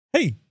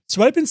Hey, so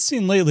what I've been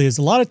seeing lately is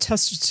a lot of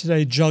testers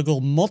today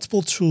juggle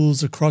multiple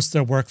tools across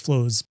their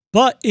workflows,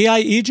 but AI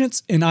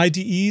agents and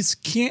IDEs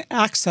can't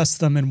access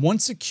them in one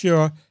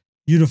secure,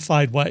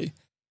 unified way.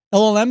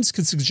 LLMs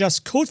can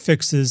suggest code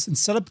fixes and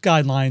set up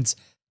guidelines,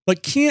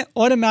 but can't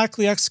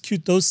automatically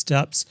execute those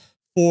steps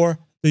for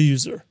the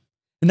user.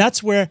 And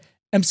that's where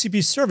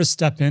MCP servers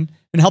step in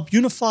and help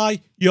unify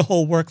your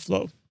whole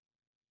workflow.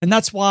 And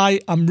that's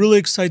why I'm really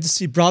excited to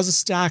see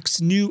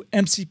BrowserStack's new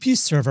MCP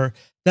server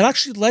that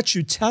actually lets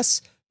you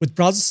test with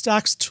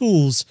BrowserStack's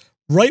tools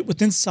right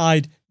within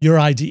inside your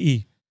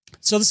IDE.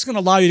 So this is going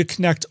to allow you to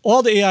connect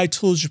all the AI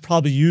tools you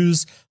probably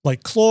use,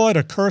 like Claude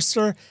or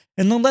Cursor,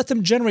 and then let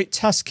them generate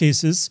test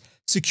cases,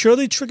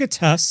 securely trigger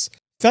tests,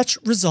 fetch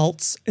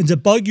results, and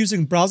debug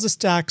using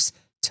BrowserStack's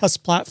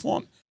test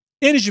platform.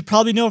 And as you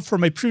probably know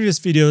from my previous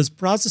videos,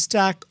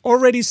 BrowserStack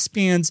already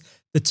spans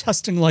the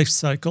testing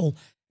lifecycle,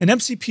 and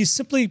MCP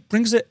simply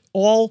brings it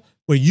all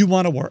where you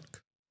want to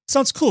work.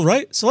 Sounds cool,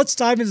 right? So let's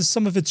dive into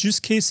some of its use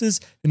cases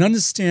and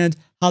understand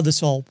how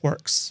this all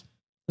works.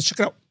 Let's check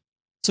it out.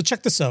 So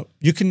check this out.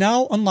 You can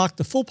now unlock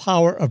the full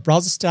power of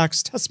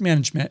BrowserStack's test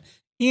management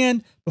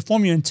and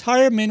perform your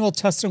entire manual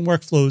testing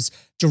workflows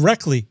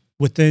directly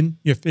within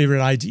your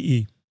favorite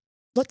IDE.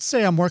 Let's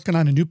say I'm working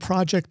on a new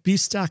project,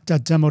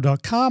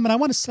 bstack.demo.com, and I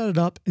want to set it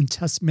up in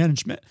test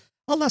management.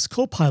 I'll ask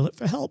Copilot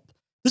for help.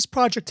 This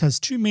project has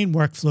two main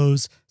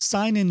workflows,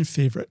 sign-in and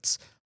favorites.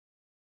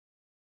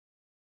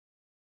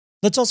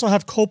 Let's also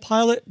have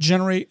Copilot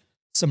generate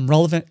some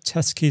relevant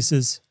test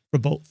cases for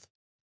both.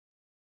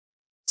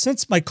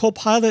 Since my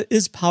Copilot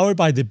is powered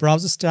by the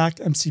BrowserStack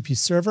MCP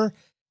server,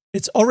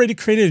 it's already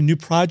created a new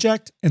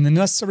project and the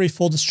necessary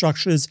folder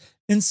structures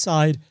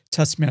inside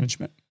test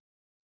management.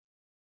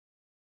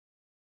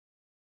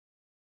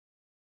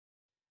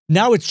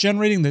 Now it's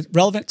generating the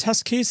relevant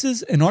test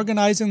cases and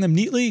organizing them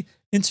neatly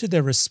into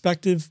their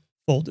respective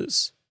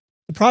folders.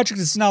 The project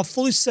is now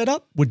fully set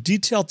up with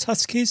detailed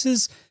test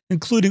cases,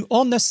 including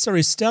all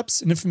necessary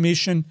steps and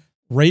information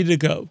ready to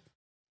go.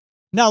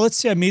 Now let's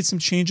say I made some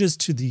changes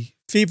to the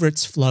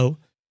favorites flow,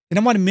 and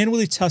I want to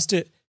manually test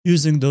it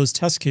using those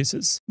test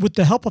cases. With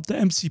the help of the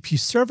MCP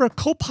server,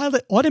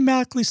 Copilot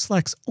automatically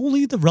selects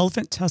only the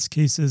relevant test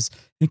cases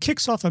and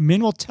kicks off a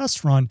manual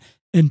test run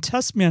in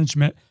test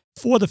management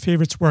for the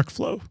favorites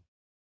workflow.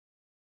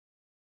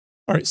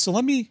 All right, so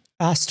let me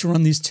ask to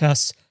run these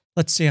tests,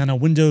 let's say on a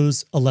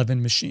Windows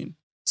 11 machine.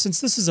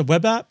 Since this is a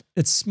web app,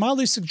 it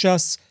smartly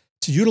suggests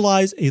to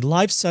utilize a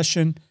live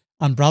session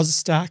on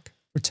BrowserStack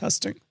for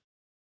testing.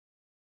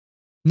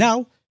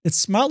 Now, it's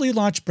smartly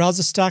launched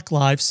BrowserStack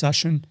Live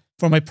session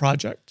for my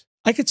project.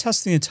 I could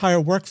test the entire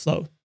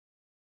workflow.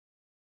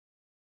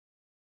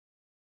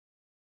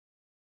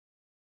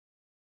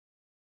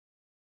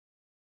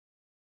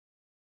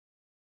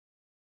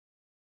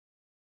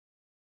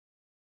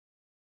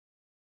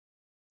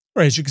 All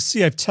right, as you can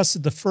see, I've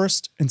tested the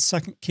first and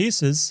second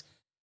cases,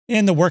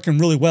 and they're working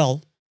really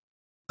well.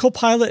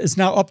 Copilot is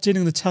now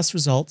updating the test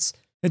results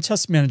and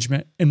test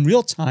management in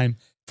real time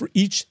for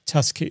each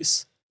test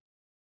case.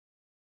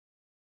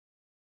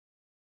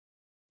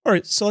 All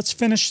right, so let's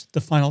finish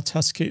the final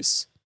test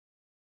case.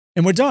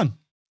 And we're done.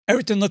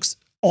 Everything looks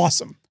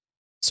awesome.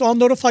 So I'll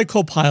notify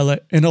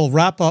Copilot and it'll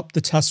wrap up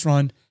the test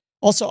run,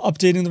 also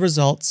updating the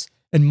results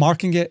and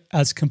marking it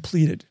as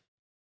completed.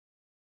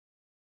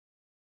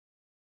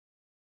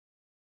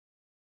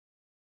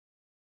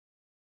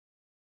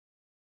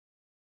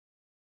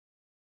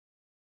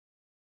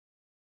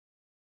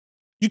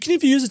 You can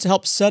even use it to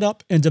help set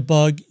up and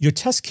debug your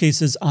test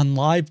cases on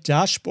live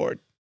dashboard.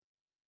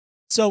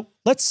 So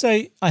let's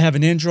say I have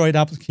an Android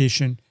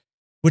application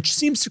which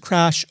seems to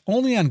crash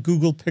only on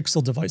Google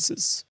Pixel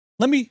devices.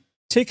 Let me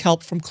take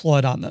help from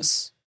Claude on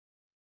this.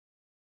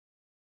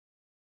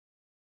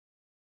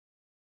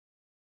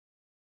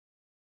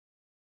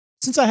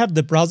 Since I have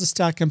the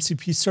BrowserStack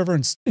MCP server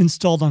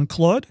installed on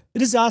Claude,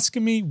 it is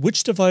asking me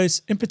which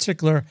device in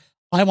particular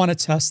I want to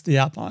test the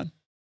app on.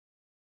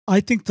 I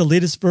think the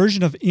latest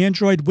version of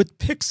Android with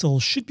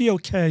Pixel should be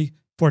okay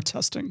for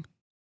testing.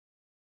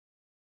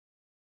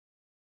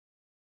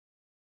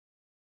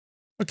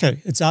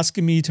 Okay, it's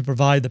asking me to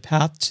provide the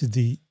path to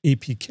the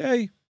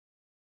APK.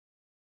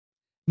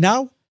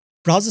 Now,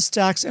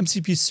 BrowserStack's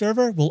MCP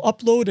server will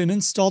upload and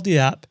install the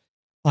app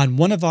on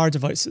one of our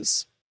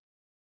devices.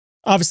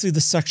 Obviously,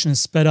 this section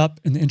is sped up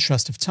in the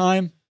interest of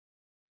time.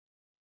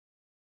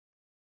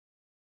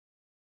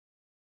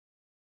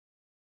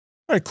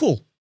 All right,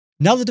 cool.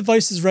 Now the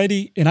device is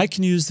ready and I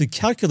can use the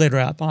calculator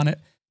app on it,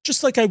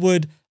 just like I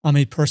would on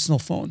a personal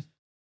phone.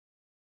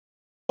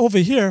 Over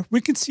here,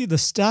 we can see the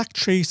stack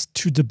trace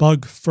to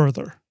debug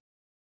further.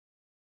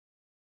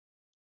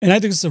 And I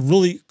think it's a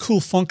really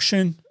cool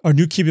function or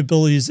new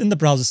capabilities in the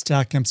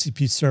BrowserStack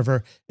MCP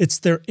server. It's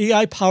their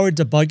AI-powered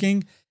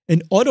debugging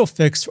and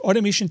autofix for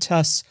automation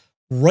tests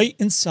right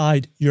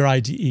inside your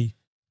IDE.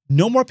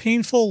 No more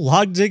painful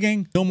log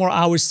digging, no more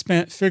hours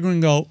spent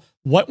figuring out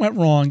what went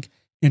wrong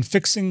and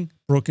fixing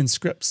broken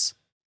scripts.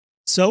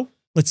 So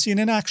let's see it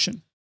in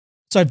action.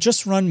 So I've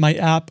just run my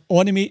app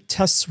Automate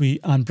Test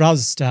Suite on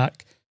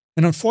BrowserStack,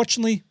 and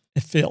unfortunately,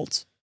 it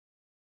failed.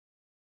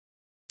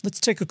 Let's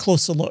take a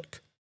closer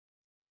look.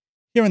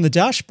 Here in the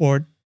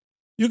dashboard,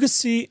 you can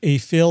see a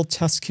failed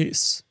test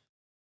case.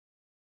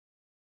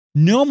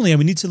 Normally, I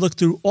would need to look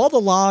through all the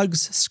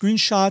logs,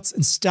 screenshots,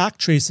 and stack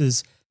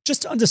traces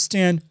just to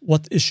understand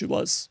what the issue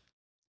was.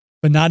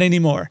 But not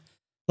anymore.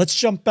 Let's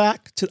jump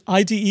back to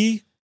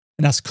IDE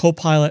and ask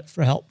Copilot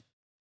for help.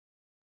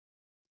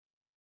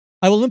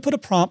 I will input a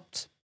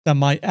prompt that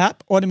my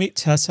app automate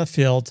tests have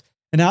failed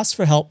and ask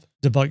for help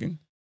debugging.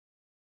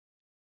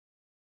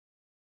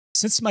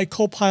 Since my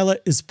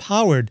Copilot is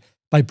powered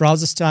by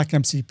BrowserStack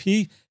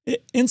MCP,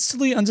 it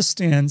instantly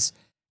understands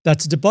that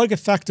to debug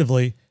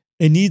effectively,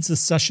 it needs the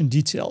session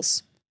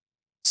details.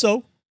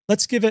 So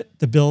let's give it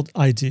the build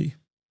ID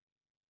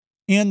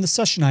and the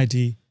session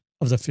ID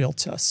of the failed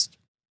test.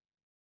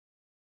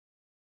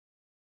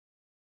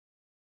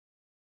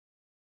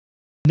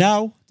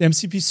 Now the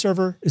MCP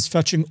server is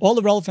fetching all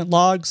the relevant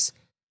logs,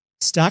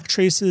 stack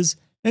traces,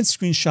 and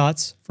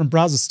screenshots from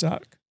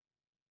BrowserStack.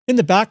 In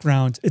the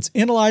background, it's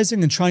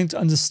analyzing and trying to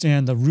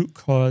understand the root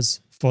cause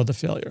for the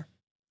failure.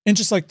 And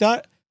just like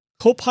that,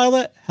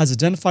 Copilot has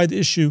identified the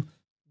issue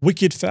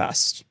wicked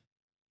fast.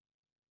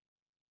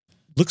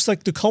 Looks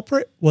like the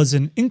culprit was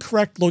an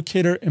incorrect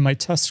locator in my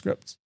test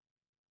script.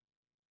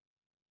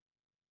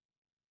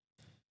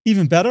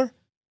 Even better,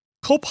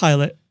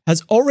 Copilot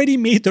has already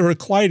made the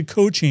required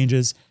code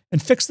changes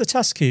and fixed the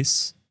test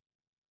case.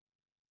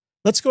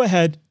 Let's go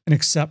ahead and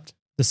accept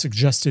the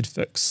suggested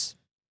fix.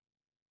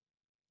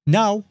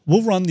 Now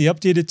we'll run the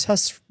updated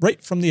tests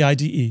right from the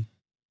IDE.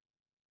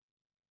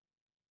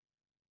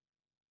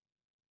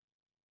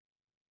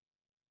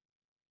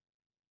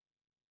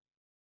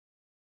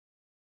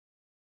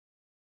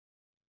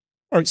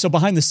 All right, so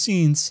behind the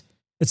scenes,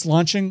 it's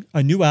launching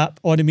a new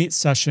app automate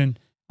session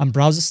on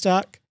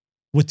BrowserStack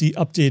with the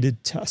updated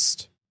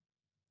test.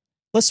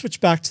 Let's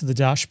switch back to the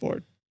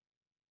dashboard.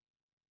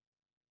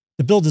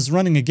 The build is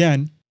running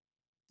again.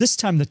 This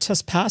time the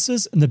test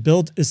passes and the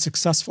build is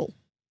successful.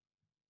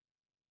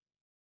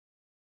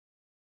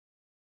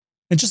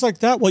 And just like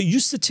that, what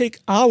used to take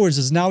hours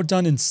is now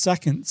done in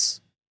seconds.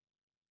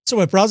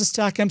 So at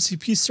BrowserStack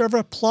MCP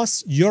server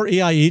plus your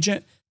AI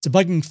agent,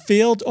 debugging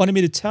failed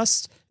automated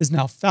tests is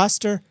now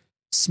faster,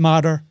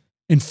 smarter,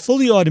 and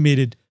fully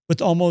automated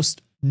with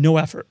almost no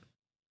effort.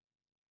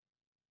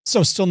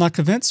 So still not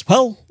convinced?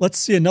 Well, let's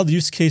see another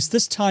use case,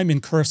 this time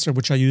in Cursor,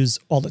 which I use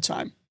all the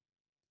time.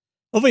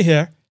 Over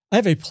here, I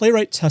have a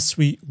Playwright test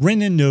suite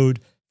written in Node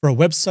for a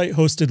website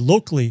hosted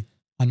locally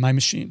on my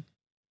machine.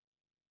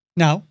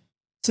 Now,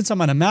 since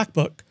I'm on a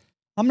MacBook,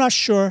 I'm not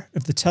sure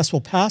if the test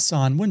will pass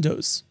on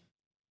Windows.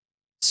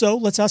 So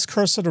let's ask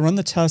Cursor to run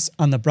the test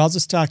on the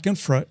BrowserStack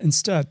infra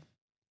instead.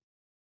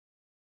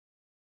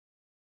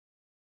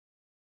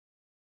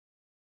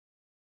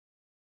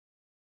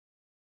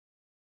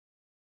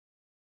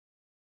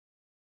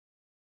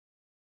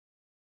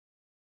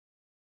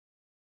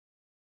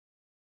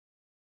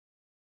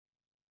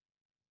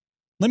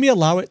 Let me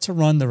allow it to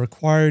run the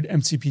required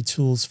MCP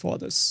tools for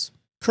this.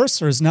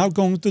 Cursor is now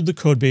going through the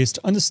codebase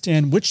to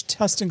understand which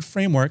testing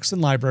frameworks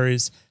and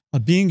libraries are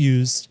being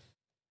used,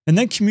 and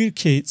then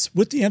communicates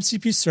with the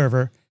MCP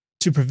server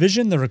to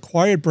provision the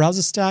required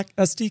BrowserStack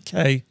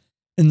SDK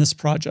in this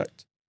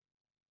project.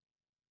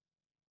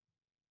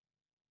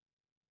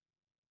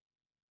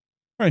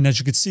 All right, and as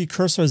you can see,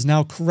 Cursor has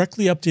now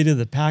correctly updated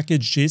the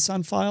package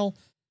JSON file,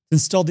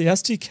 installed the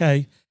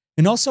SDK,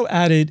 and also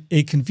added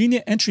a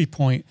convenient entry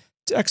point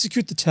to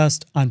execute the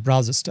test on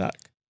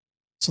BrowserStack.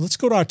 So let's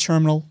go to our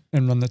terminal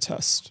and run the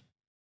test.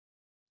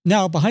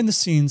 Now, behind the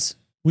scenes,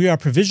 we are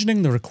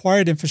provisioning the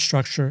required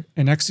infrastructure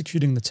and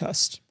executing the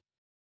test.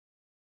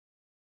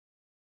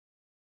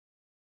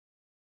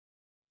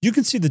 You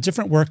can see the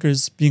different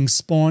workers being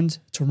spawned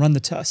to run the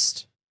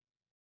test.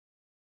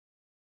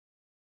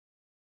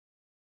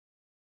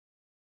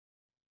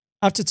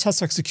 After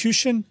test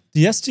execution,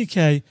 the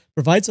SDK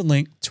provides a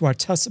link to our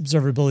test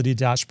observability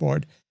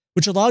dashboard,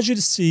 which allows you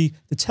to see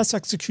the test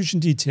execution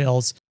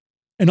details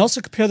and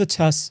also compare the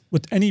tests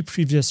with any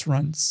previous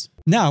runs.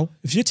 Now,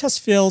 if your test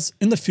fails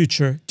in the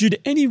future due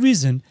to any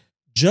reason,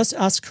 just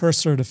ask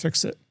Cursor to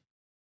fix it.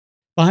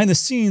 Behind the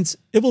scenes,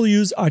 it will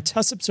use our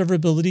test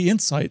observability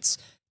insights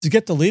to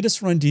get the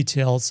latest run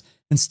details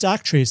and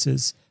stack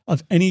traces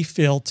of any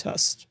failed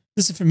test.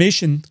 This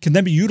information can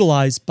then be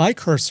utilized by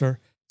Cursor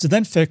to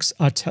then fix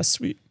our test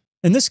suite.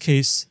 In this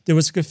case, there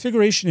was a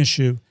configuration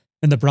issue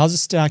in the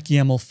BrowserStack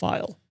YAML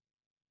file.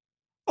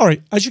 All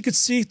right, as you can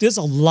see, there's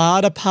a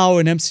lot of power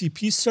in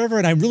MCP server,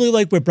 and I really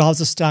like where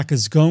BrowserStack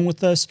is going with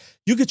this.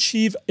 You can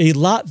achieve a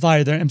lot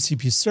via their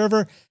MCP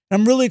server.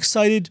 I'm really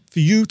excited for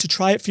you to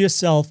try it for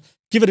yourself.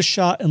 Give it a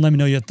shot and let me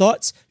know your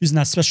thoughts using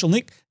that special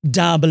link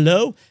down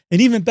below.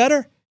 And even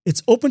better,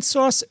 it's open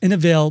source and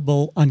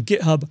available on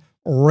GitHub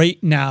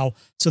right now.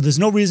 So there's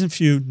no reason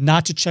for you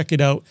not to check it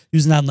out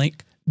using that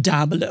link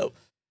down below. All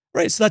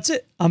right, so that's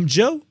it. I'm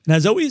Joe, and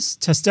as always,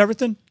 test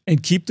everything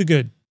and keep the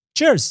good.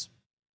 Cheers.